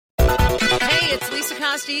it's Lisa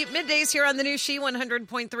Costi. Middays here on the new She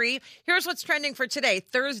 100.3. Here's what's trending for today,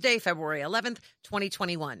 Thursday, February 11th,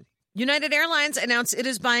 2021. United Airlines announced it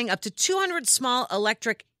is buying up to 200 small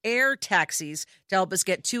electric air taxis to help us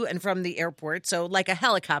get to and from the airport. So like a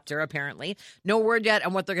helicopter, apparently. No word yet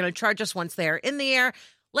on what they're going to charge us once they're in the air.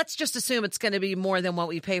 Let's just assume it's going to be more than what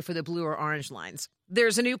we pay for the blue or orange lines.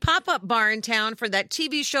 There's a new pop-up bar in town for that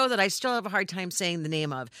TV show that I still have a hard time saying the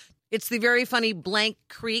name of. It's the very funny Blank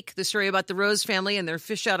Creek, the story about the Rose family and their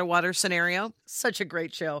fish out of water scenario. Such a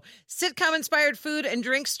great show. Sitcom-inspired food and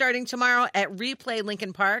drinks starting tomorrow at Replay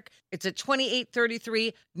Lincoln Park. It's at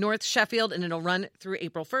 2833 North Sheffield, and it'll run through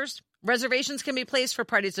April 1st. Reservations can be placed for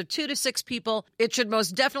parties of 2 to 6 people. It should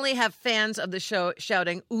most definitely have fans of the show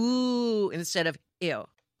shouting, ooh, instead of ew.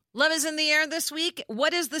 Love is in the air this week.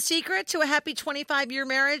 What is the secret to a happy 25-year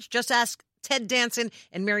marriage? Just ask Ted Danson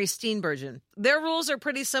and Mary Steenburgen. Their rules are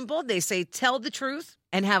pretty simple. They say tell the truth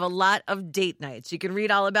and have a lot of date nights. You can read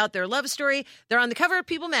all about their love story. They're on the cover of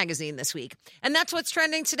People magazine this week. And that's what's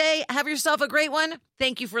trending today. Have yourself a great one.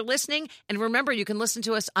 Thank you for listening. And remember, you can listen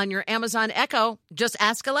to us on your Amazon Echo. Just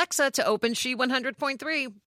ask Alexa to open She 100.3.